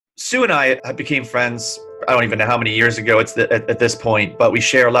Sue and I became friends, I don't even know how many years ago at this point, but we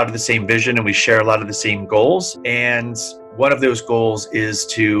share a lot of the same vision and we share a lot of the same goals. And one of those goals is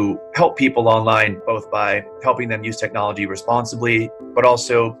to help people online, both by helping them use technology responsibly, but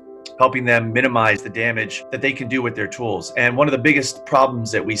also helping them minimize the damage that they can do with their tools. And one of the biggest problems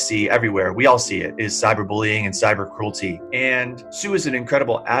that we see everywhere, we all see it, is cyberbullying and cyber cruelty. And Sue is an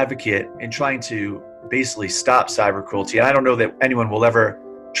incredible advocate in trying to basically stop cyber cruelty. And I don't know that anyone will ever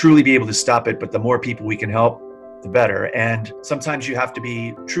truly be able to stop it, but the more people we can help, the better. And sometimes you have to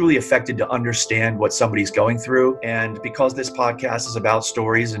be truly affected to understand what somebody's going through. And because this podcast is about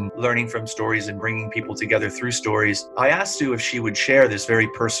stories and learning from stories and bringing people together through stories, I asked Sue if she would share this very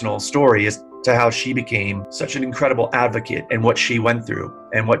personal story as to how she became such an incredible advocate and what she went through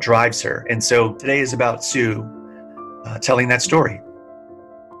and what drives her. And so today is about Sue telling that story.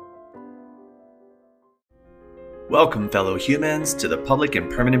 Welcome, fellow humans, to the Public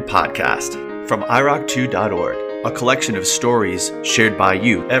and Permanent Podcast from iRock2.org, a collection of stories shared by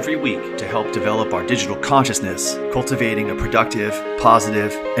you every week to help develop our digital consciousness, cultivating a productive,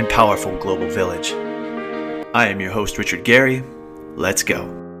 positive, and powerful global village. I am your host, Richard Gary. Let's go.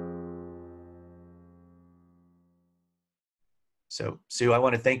 So, Sue, I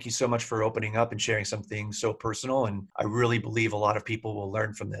want to thank you so much for opening up and sharing something so personal, and I really believe a lot of people will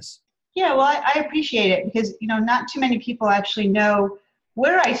learn from this. Yeah, well, I appreciate it because, not too many people actually know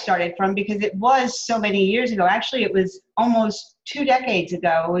where I started from because it was so many years ago. Actually, it was almost 2 decades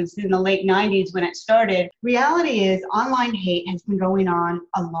ago. It was in the late 90s when it started. Reality is online hate has been going on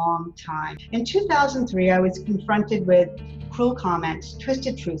a long time. In 2003, I was confronted with cruel comments,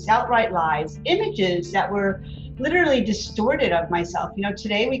 twisted truths, outright lies, images that were literally distorted of myself.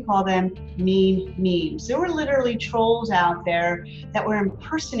 Today we call them mean memes. There were literally trolls out there that were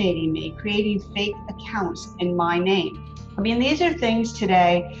impersonating me, creating fake accounts in my name. These are things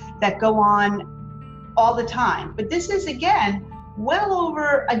today that go on all the time. But this is, again, well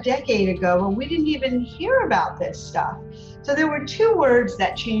over a decade ago when we didn't even hear about this stuff. So there were 2 words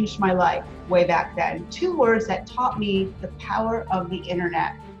that changed my life way back then. 2 words that taught me the power of the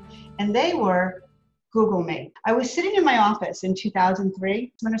internet. And they were Google me. I was sitting in my office in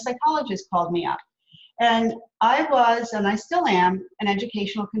 2003 when a psychologist called me up. And I was, and I still am, an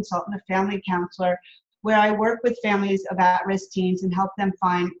educational consultant, a family counselor, where I work with families of at-risk teens and help them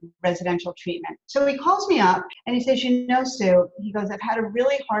find residential treatment. So he calls me up and he says, Sue, he goes, I've had a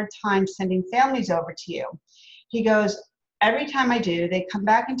really hard time sending families over to you. He goes, every time I do, they come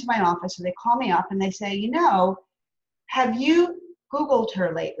back into my office or they call me up and they say, have you Googled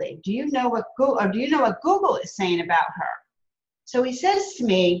her lately? Do you know what Google is saying about her? So he says to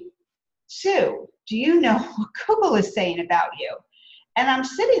me, Sue, do you know what Google is saying about you? And I'm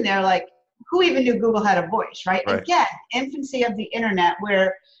sitting there like, who even knew Google had a voice, right? Again, infancy of the internet,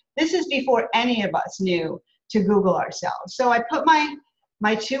 where this is before any of us knew to Google ourselves. So I put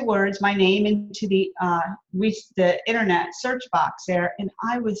my 2 words, my name, into the internet search box there, and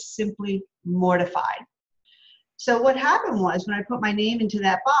I was simply mortified. So what happened was when I put my name into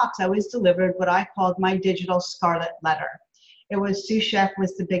that box, I was delivered what I called my digital scarlet letter. It was Sue Sheff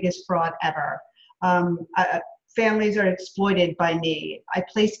was the biggest fraud ever. Families are exploited by me. I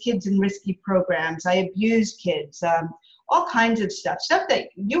place kids in risky programs. I abuse kids, all kinds of stuff that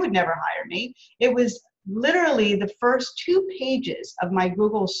you would never hire me. It was literally the first 2 pages of my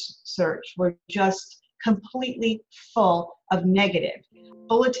Google search were just completely full of negative.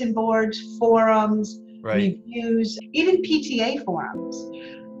 Bulletin boards, forums, reviews, even PTA forums.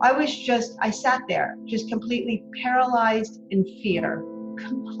 I sat there just completely paralyzed in fear,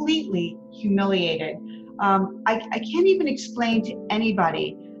 completely humiliated. I can't even explain to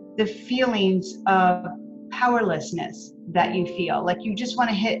anybody the feelings of powerlessness that you feel. Like you just want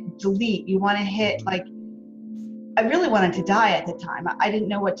to hit delete. You want to hit I really wanted to die at the time. I didn't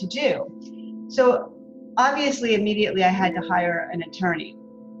know what to do. So obviously, immediately I had to hire an attorney.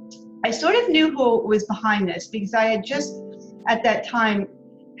 I sort of knew who was behind this because I had just at that time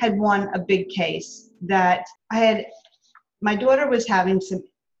had won a big case that my daughter was having some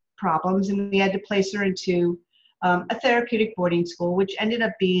problems and we had to place her into a therapeutic boarding school, which ended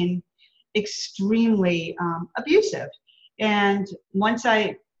up being extremely abusive. And once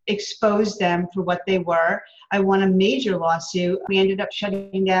I exposed them for what they were, I won a major lawsuit. We ended up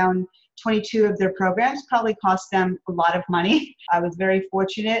shutting down 22 of their programs, probably cost them a lot of money. I was very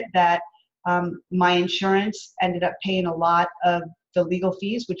fortunate that my insurance ended up paying a lot of the legal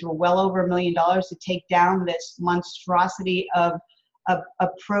fees, which were well over $1 million to take down this monstrosity of a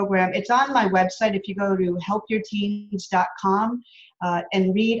program. It's on my website. If you go to helpyourteens.com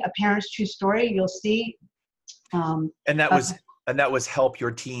and read A Parent's True Story, you'll see. And that was And that was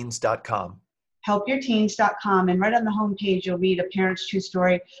helpyourteens.com. helpyourteens.com, and right on the homepage you'll read A Parent's True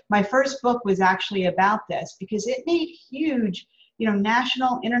Story. My first book was actually about this because it made huge,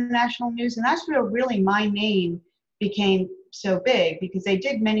 national, international news, and that's where really my name became so big because they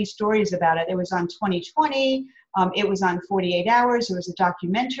did many stories about it. It was on 2020, it was on 48 Hours, there was a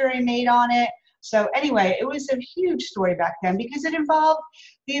documentary made on it. So anyway, it was a huge story back then because it involved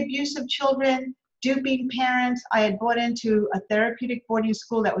the abuse of children, duping parents. I had bought into a therapeutic boarding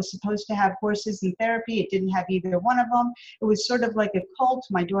school that was supposed to have horses and therapy. It didn't have either one of them. It was sort of like a cult.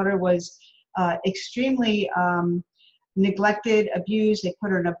 My daughter was extremely neglected, abused. They put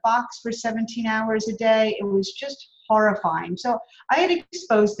her in a box for 17 hours a day. It was just horrifying. So I had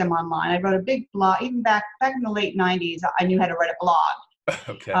exposed them online. I wrote a big blog. Even back in the late 90s, I knew how to write a blog.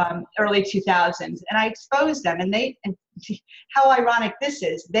 Okay. Early 2000s. And I exposed them. And how ironic this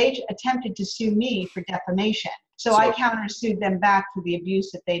is, they attempted to sue me for defamation. So I countersued them back for the abuse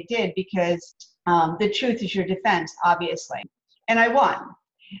that they did because the truth is your defense, obviously. And I won.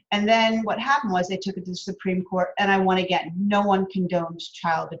 And then what happened was they took it to the Supreme Court and I won again. No one condones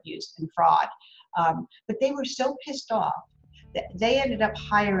child abuse and fraud. But they were so pissed off that they ended up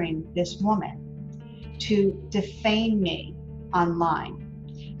hiring this woman to defame me online.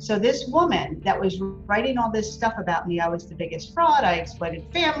 So this woman that was writing all this stuff about me, I was the biggest fraud, I exploited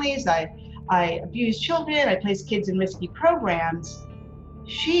families, I abused children, I placed kids in risky programs,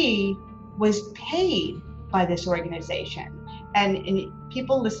 she was paid by this organization. And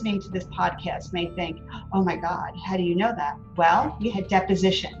people listening to this podcast may think, oh my God, how do you know that? Well, we had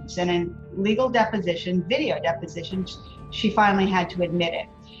depositions, and in legal deposition, video depositions, she finally had to admit it.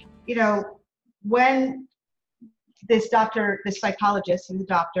 When this psychologist and the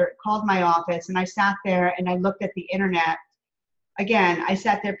doctor called my office and I sat there and I looked at the internet. Again, I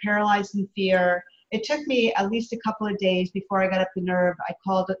sat there paralyzed in fear. It took me at least a couple of days before I got up the nerve. I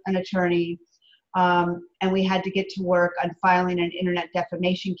called an attorney and we had to get to work on filing an internet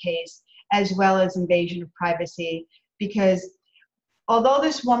defamation case as well as invasion of privacy, because although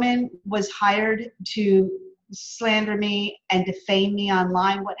this woman was hired to slander me and defame me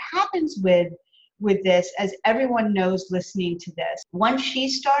online, what happens with this, as everyone knows listening to this, once she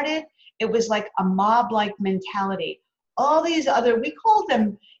started, it was like a mob-like mentality. All these we called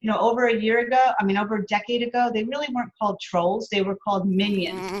them, over a decade ago, they really weren't called trolls, they were called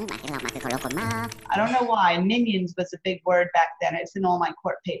minions. I don't know why, minions was a big word back then, it's in all my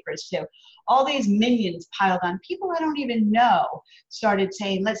court papers too. All these minions piled on, people I don't even know started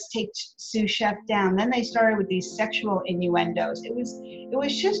saying, let's take sous chef down. Then they started with these sexual innuendos. It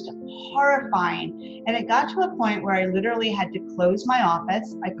was just horrifying. And it got to a point where I literally had to close my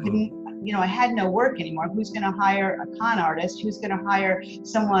office. I couldn't, I had no work anymore. Who's going to hire a con artist? Who's going to hire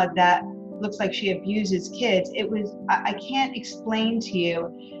someone that looks like she abuses kids? I can't explain to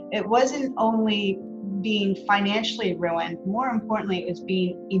you. It wasn't only being financially ruined, more importantly, it was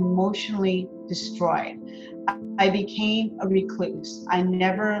being emotionally destroyed. I became a recluse. I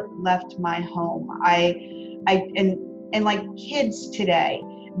never left my home. And like kids today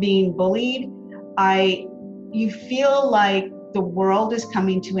being bullied, you feel like the world is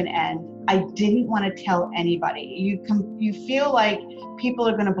coming to an end. I didn't want to tell anybody. You feel like people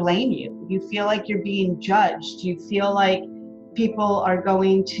are going to blame you. You feel like you're being judged. You feel like people are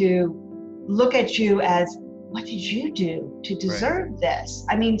going to look at you as, what did you do to deserve this?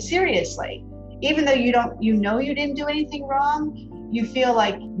 I mean, seriously, even though you didn't do anything wrong, you feel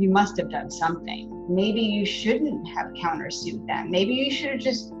like you must have done something. Maybe you shouldn't have countersued them. Maybe you should have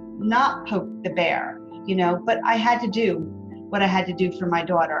just not poked the bear, but I had to do what I had to do for my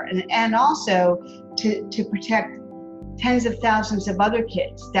daughter. And also to protect tens of thousands of other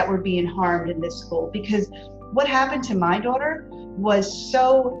kids that were being harmed in this school, because what happened to my daughter was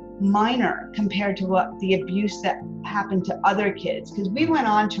so minor compared to what the abuse that happened to other kids, because we went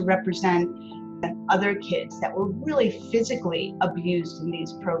on to represent other kids that were really physically abused in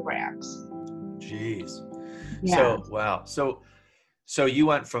these programs. Jeez. Yeah. So, wow. So you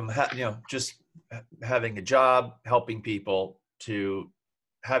went from, just having a job, helping people, to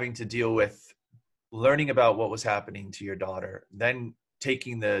having to deal with learning about what was happening to your daughter, then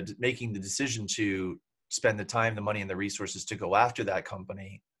making the decision to spend the time, the money, and the resources to go after that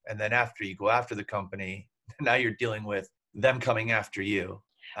company. And then after you go after the company, now you're dealing with them coming after you.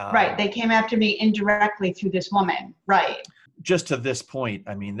 Right. They came after me indirectly through this woman. Right. Just to this point,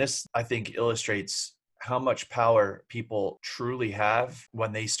 I mean, this, I think, illustrates how much power people truly have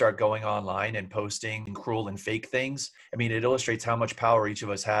when they start going online and posting cruel and fake things. I mean, it illustrates how much power each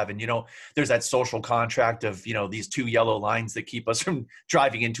of us have. And, there's that social contract of, these two yellow lines that keep us from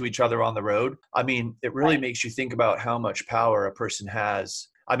driving into each other on the road. I mean, it really makes you think about how much power a person has.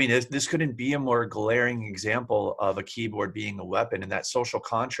 I mean, this couldn't be a more glaring example of a keyboard being a weapon, and that social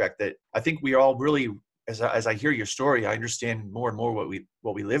contract that I think we all really, as I hear your story, I understand more and more what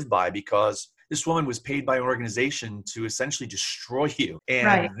we live by, because this woman was paid by an organization to essentially destroy you.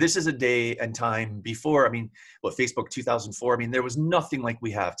 And this is a day and time before, Facebook 2004, there was nothing like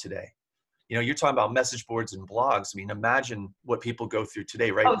we have today. You're talking about message boards and blogs. Imagine what people go through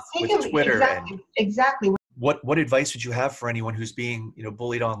today, right? With Twitter. Exactly. What advice would you have for anyone who's being,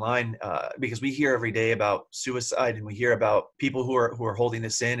 bullied online? Because we hear every day about suicide, and we hear about people who are holding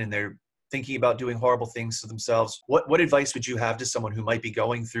this in, and they're thinking about doing horrible things to themselves. What advice would you have to someone who might be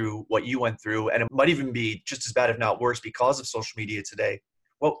going through what you went through, and it might even be just as bad, if not worse, because of social media today?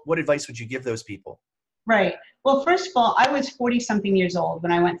 What advice would you give those people? Right. Well, first of all, I was 40-something years old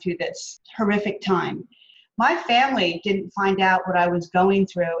when I went through this horrific time. My family didn't find out what I was going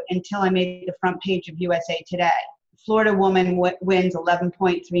through until I made the front page of USA Today. Florida woman wins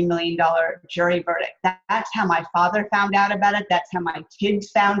 $11.3 million jury verdict. That's how my father found out about it. That's how my kids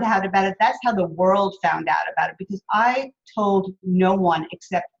found out about it. That's how the world found out about it, because I told no one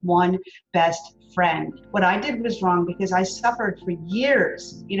except one best friend. What I did was wrong, because I suffered for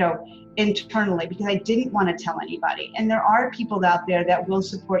years, internally, because I didn't want to tell anybody. And there are people out there that will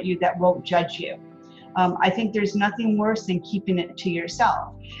support you, that won't judge you. I think there's nothing worse than keeping it to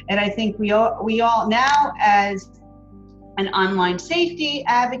yourself. And I think we all now, as an online safety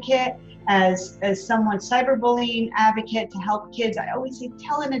advocate, as someone cyberbullying advocate to help kids, I always say,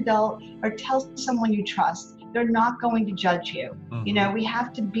 tell an adult or tell someone you trust. They're not going to judge you. Mm-hmm. We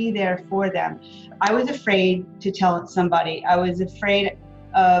have to be there for them. I was afraid to tell somebody. I was afraid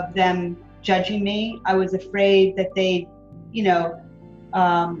of them judging me. I was afraid that they,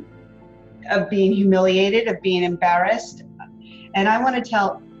 of being humiliated, of being embarrassed. And I want to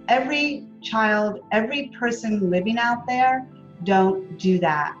tell every child, every person living out there, don't do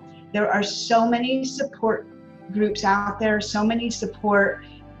that. There are so many support groups out there, so many support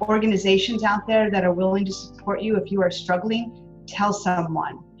organizations out there that are willing to support you. If you are struggling, tell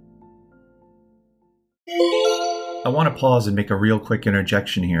someone. I want to pause and make a real quick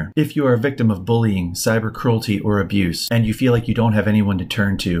interjection here. If you are a victim of bullying, cyber cruelty, or abuse, and you feel like you don't have anyone to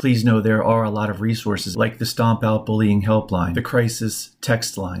turn to, please know there are a lot of resources like the Stomp Out Bullying Helpline, the Crisis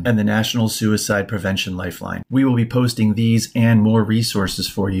Text Line, and the National Suicide Prevention Lifeline. We will be posting these and more resources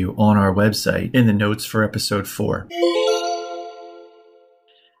for you on our website in the notes for episode 4.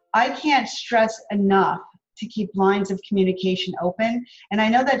 I can't stress enough to keep lines of communication open, and I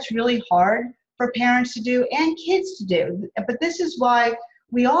know that's really hard for parents to do and kids to do. But this is why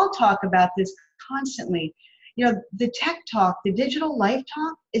we all talk about this constantly. The tech talk, the digital life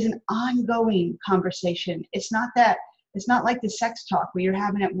talk is an ongoing conversation. It's not like the sex talk where you're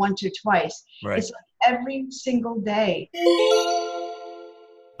having it once or twice. Right. It's like every single day.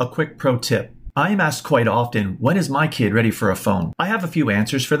 A quick pro tip. I am asked quite often, when is my kid ready for a phone? I have a few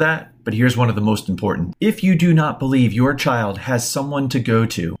answers for that, but here's one of the most important. If you do not believe your child has someone to go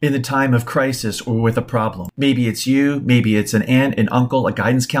to in the time of crisis or with a problem, maybe it's you, maybe it's an aunt, an uncle, a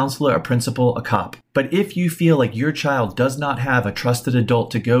guidance counselor, a principal, a cop. But if you feel like your child does not have a trusted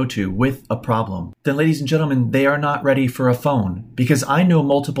adult to go to with a problem, then ladies and gentlemen, they are not ready for a phone. Because I know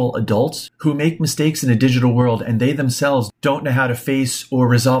multiple adults who make mistakes in a digital world and they themselves don't know how to face or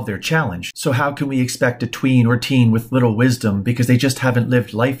resolve their challenge. So how can we expect a tween or teen with little wisdom, because they just haven't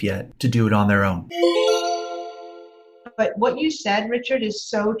lived life yet, to do it on their own? But what you said, Richard, is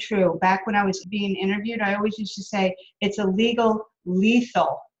so true. Back when I was being interviewed, I always used to say it's a legal,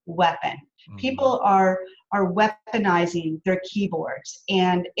 lethal weapon. Mm-hmm. People are weaponizing their keyboards,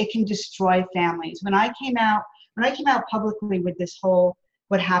 and it can destroy families. When I came out publicly with this whole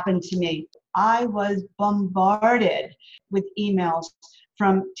what happened to me, I was bombarded with emails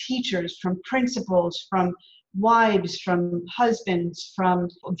from teachers, from principals, from wives, from husbands, from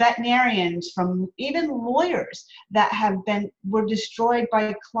veterinarians, from even lawyers that were destroyed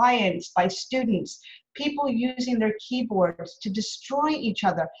by clients, by students, people using their keyboards to destroy each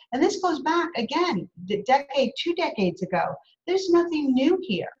other. And this goes back again, 2 decades ago. There's nothing new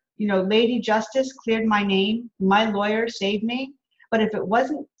here. Lady Justice cleared my name. My lawyer saved me. But if it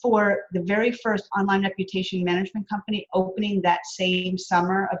wasn't for the very first online reputation management company opening that same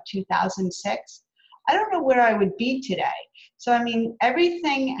summer of 2006, I don't know where I would be today. So,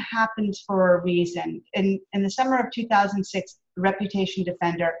 everything happens for a reason. In the summer of 2006, Reputation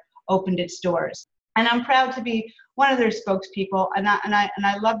Defender opened its doors. And I'm proud to be one of their spokespeople. And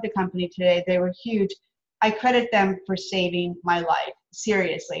I love the company today. They were huge. I credit them for saving my life,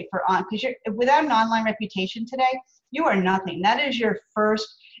 seriously. Because without an online reputation today, you are nothing. That is your first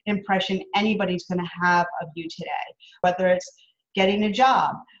impression anybody's going to have of you today. Whether it's getting a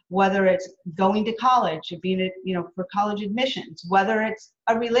job, whether it's going to college, being for college admissions, whether it's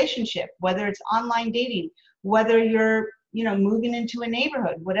a relationship, whether it's online dating, whether you're moving into a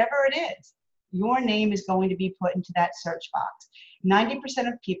neighborhood, whatever it is, your name is going to be put into that search box. 90%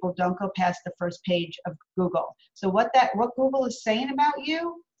 of people don't go past the first page of Google. So what Google is saying about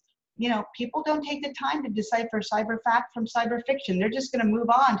you, people don't take the time to decipher cyber fact from cyber fiction. They're just going to move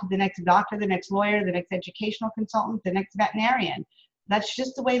on to the next doctor, the next lawyer, the next educational consultant, the next veterinarian. That's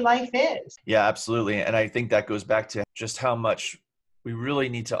just the way life is. Yeah, absolutely. And I think that goes back to just how much we really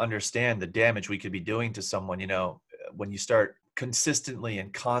need to understand the damage we could be doing to someone, when you start consistently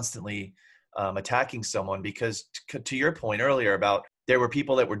and constantly attacking someone, because to your point earlier about there were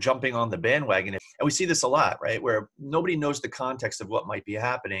people that were jumping on the bandwagon, and we see this a lot, right? Where nobody knows the context of what might be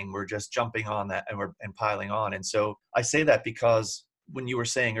happening. We're just jumping on that and piling on. And so I say that because when you were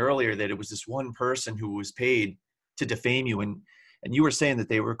saying earlier that it was this one person who was paid to defame you, and you were saying that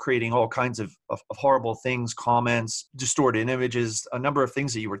they were creating all kinds of horrible things, comments, distorted images, a number of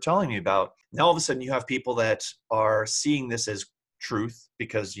things that you were telling me about. Now all of a sudden you have people that are seeing this as truth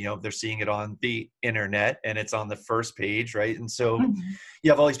because they're seeing it on the internet and it's on the first page, right? And so you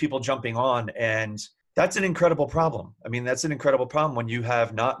have all these people jumping on, and that's an incredible problem. I mean, that's an incredible problem when you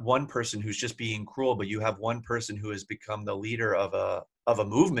have not one person who's just being cruel, but you have one person who has become the leader of a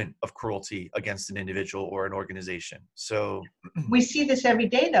movement of cruelty against an individual or an organization. So we see this every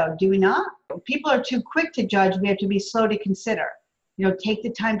day, though, do we not? People are too quick to judge. We have to be slow to consider. Take the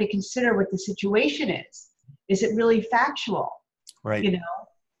time to consider what the situation is. Is it really factual? Right.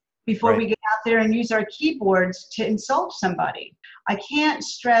 Before we get out there and use our keyboards to insult somebody. I can't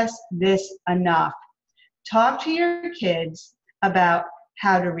stress this enough. Talk to your kids about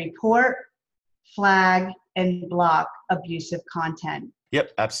how to report, flag, and block abusive content.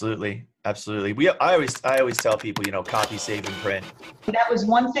 Yep, absolutely. Absolutely. I always tell people, copy, save, and print. That was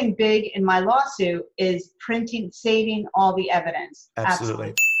one thing big in my lawsuit is saving all the evidence.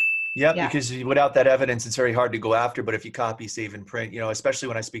 Absolutely. Yep, yeah, because without that evidence, it's very hard to go after. But if you copy, save, and print, especially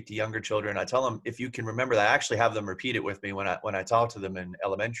when I speak to younger children, I tell them, if you can remember that, I actually have them repeat it with me when I talk to them in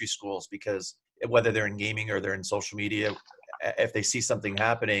elementary schools, because whether they're in gaming or they're in social media, if they see something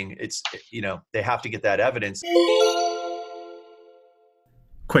happening, it's, they have to get that evidence.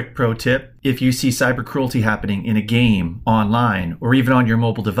 Quick pro tip: if you see cyber cruelty happening in a game, online, or even on your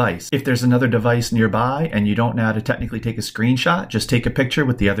mobile device, if there's another device nearby and you don't know how to technically take a screenshot, just take a picture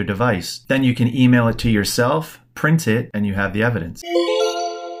with the other device. Then you can email it to yourself, print it, and you have the evidence.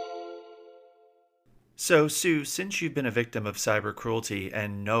 So, Sue, since you've been a victim of cyber cruelty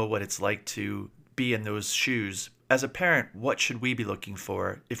and know what it's like to be in those shoes, as a parent, what should we be looking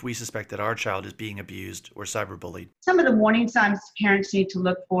for if we suspect that our child is being abused or cyberbullied? Some of the warning signs parents need to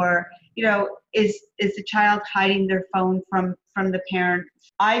look for, is the child hiding their phone from the parent?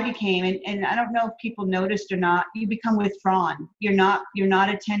 I became, and I don't know if people noticed or not, you become withdrawn. You're not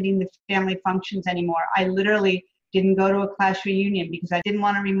attending the family functions anymore. I literally didn't go to a class reunion because I didn't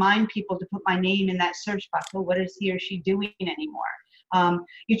want to remind people to put my name in that search box. Well, what is he or she doing anymore?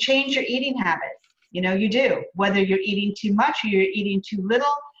 You change your eating habits. You do. Whether you're eating too much or you're eating too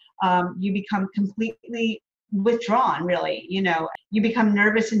little, you become completely withdrawn, really. You become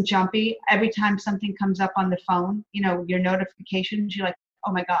nervous and jumpy every time something comes up on the phone. Your notifications, you're like,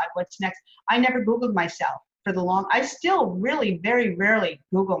 oh my God, what's next? I never Googled myself I still really very rarely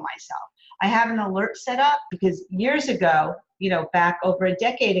Google myself. I have an alert set up because years ago, back over a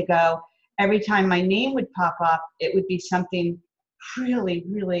decade ago, every time my name would pop up, it would be something really,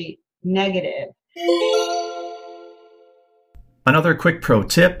 really negative. Another quick pro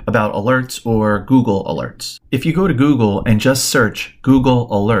tip about alerts or Google Alerts. If you go to Google and just search Google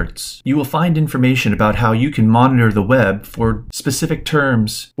Alerts, you will find information about how you can monitor the web for specific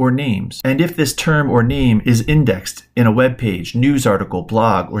terms or names. And if this term or name is indexed in a web page, news article,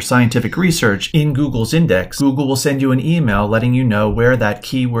 blog, or scientific research in Google's index, Google will send you an email letting you know where that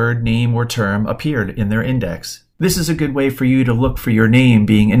keyword, name, or term appeared in their index. This is a good way for you to look for your name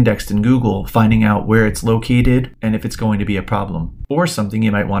being indexed in Google, finding out where it's located and if it's going to be a problem or something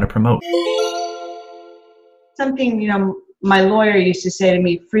you might want to promote. Something, my lawyer used to say to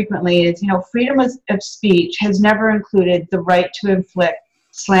me frequently is, freedom of speech has never included the right to inflict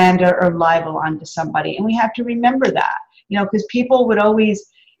slander or libel onto somebody. And we have to remember that, because people would always,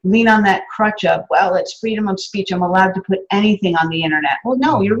 lean on that crutch of, well, it's freedom of speech. I'm allowed to put anything on the internet. Well,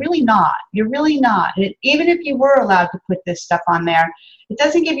 no, you're really not. You're really not. And even if you were allowed to put this stuff on there, it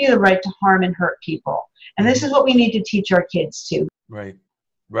doesn't give you the right to harm and hurt people. And this is what we need to teach our kids too. Right.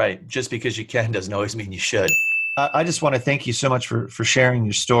 Right. Just because you can doesn't always mean you should. I just want to thank you so much for sharing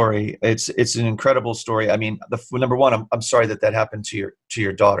your story. It's an incredible story. I mean, number one, I'm sorry that happened to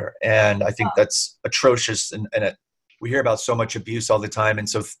your daughter, and I think that's atrocious. And we hear about so much abuse all the time, and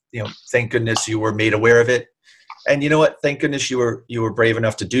so thank goodness you were made aware of it. And you know what? Thank goodness you were brave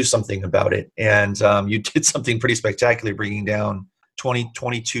enough to do something about it, and you did something pretty spectacular, bringing down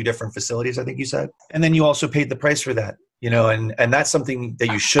 22 different facilities, I think you said, and then you also paid the price for that. And that's something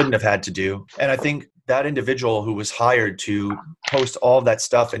that you shouldn't have had to do. And I think that individual who was hired to post all of that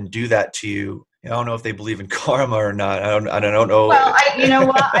stuff and do that to you, I don't know if they believe in karma or not. I don't know. Well, you know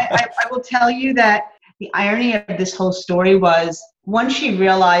what? I will tell you that the irony of this whole story was once she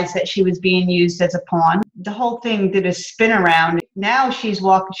realized that she was being used as a pawn, the whole thing did a spin around. Now she was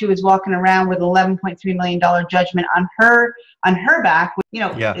walking around with $11.3 million judgment on her back.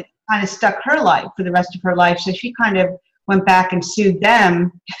 It kind of stuck her life for the rest of her life. So she kind of went back and sued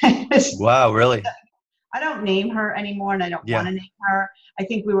them. Wow, really? I don't name her anymore, and I don't want to name her. I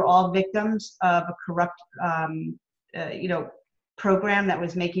think we were all victims of a corrupt, program that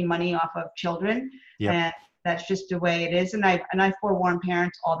was making money off of children, and that's just the way it is. And I forewarn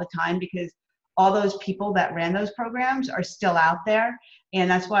parents all the time, because all those people that ran those programs are still out there, and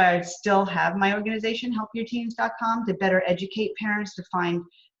that's why I still have my organization, HelpYourTeens.com, to better educate parents to find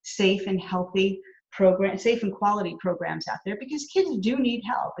safe and healthy safe and quality programs out there, because kids do need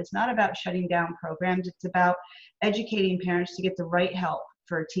help. It's not about shutting down programs. It's about educating parents to get the right help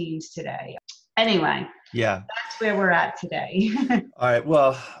for teens today. Anyway, that's where we're at today. All right.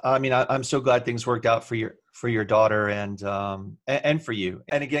 Well, I mean, I'm so glad things worked out for your daughter and for you.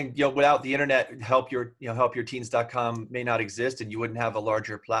 And again, without the internet, HelpYourTeens.com may not exist, and you wouldn't have a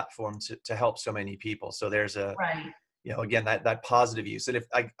larger platform to help so many people. So there's again, that positive use. And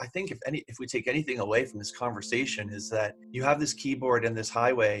I think if we take anything away from this conversation, is that you have this keyboard and this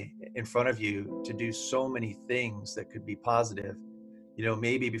highway in front of you to do so many things that could be positive.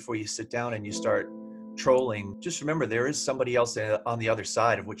 Maybe before you sit down and you start trolling, just remember there is somebody else on the other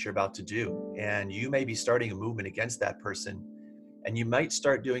side of what you're about to do. And you may be starting a movement against that person, and you might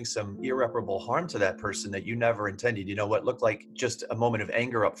start doing some irreparable harm to that person that you never intended. What looked like just a moment of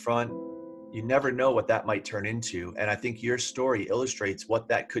anger up front, you never know what that might turn into. And I think your story illustrates what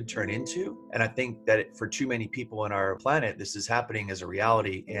that could turn into. And I think that for too many people on our planet, this is happening as a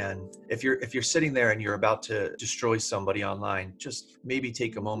reality. And if you're sitting there and you're about to destroy somebody online, just maybe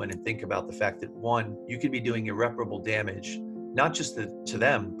take a moment and think about the fact that, one, you could be doing irreparable damage, not just to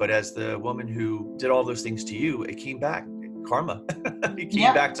them, but as the woman who did all those things to you, it came back. Karma. It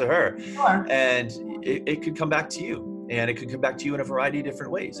came back to her. Sure. And it could come back to you. And it could come back to you in a variety of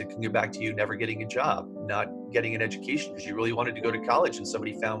different ways. It can come back to you never getting a job, not getting an education because you really wanted to go to college and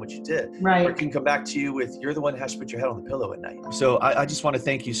somebody found what you did. Right. Or it can come back to you with, you're the one who has to put your head on the pillow at night. So I just want to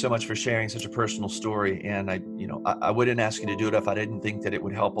thank you so much for sharing such a personal story. And I wouldn't ask you to do it if I didn't think that it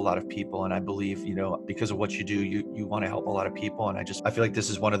would help a lot of people. And I believe, because of what you do, you want to help a lot of people. And I feel like this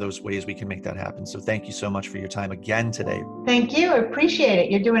is one of those ways we can make that happen. So thank you so much for your time again today. Thank you. I appreciate it.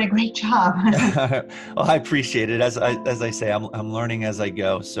 You're doing a great job. Well, I appreciate it. As I say, I'm learning as I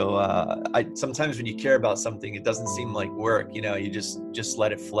go. So sometimes when you care about something, it doesn't seem like work. You just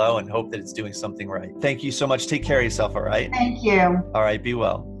let it flow and hope that it's doing something right. Thank you so much. Take care of yourself. All right. Thank you. All right. Be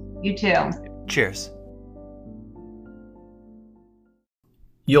well. You too. Cheers.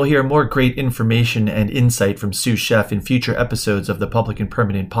 You'll hear more great information and insight from Sue Sheff in future episodes of the Public and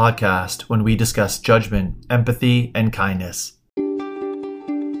Permanent podcast when we discuss judgment, empathy, and kindness.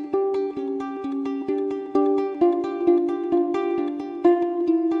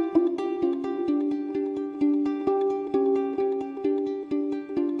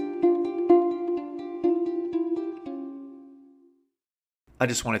 I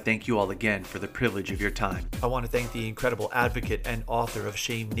just want to thank you all again for the privilege of your time. I want to thank the incredible advocate and author of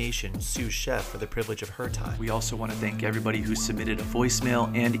Shame Nation, Sue Sheff, for the privilege of her time. We also want to thank everybody who submitted a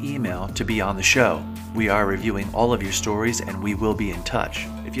voicemail and email to be on the show. We are reviewing all of your stories and we will be in touch.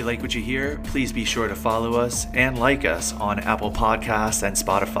 If you like what you hear, please be sure to follow us and like us on Apple Podcasts and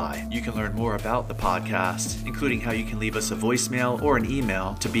Spotify. You can learn more about the podcast, including how you can leave us a voicemail or an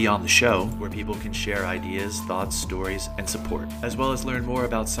email to be on the show, where people can share ideas, thoughts, stories, and support, as well as learn more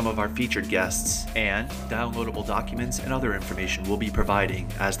about some of our featured guests and downloadable documents and other information we'll be providing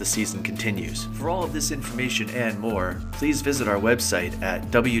as the season continues. For all of this information and more, please visit our website at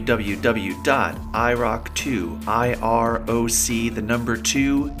www.iroc2, IROC,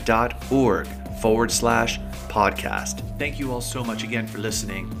 todoyou.org/podcast. Thank you all so much again for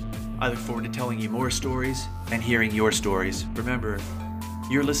listening. I look forward to telling you more stories and hearing your stories. Remember,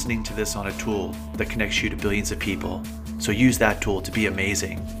 you're listening to this on a tool that connects you to billions of people. So use that tool to be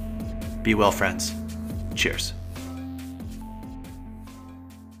amazing. Be well, friends. Cheers.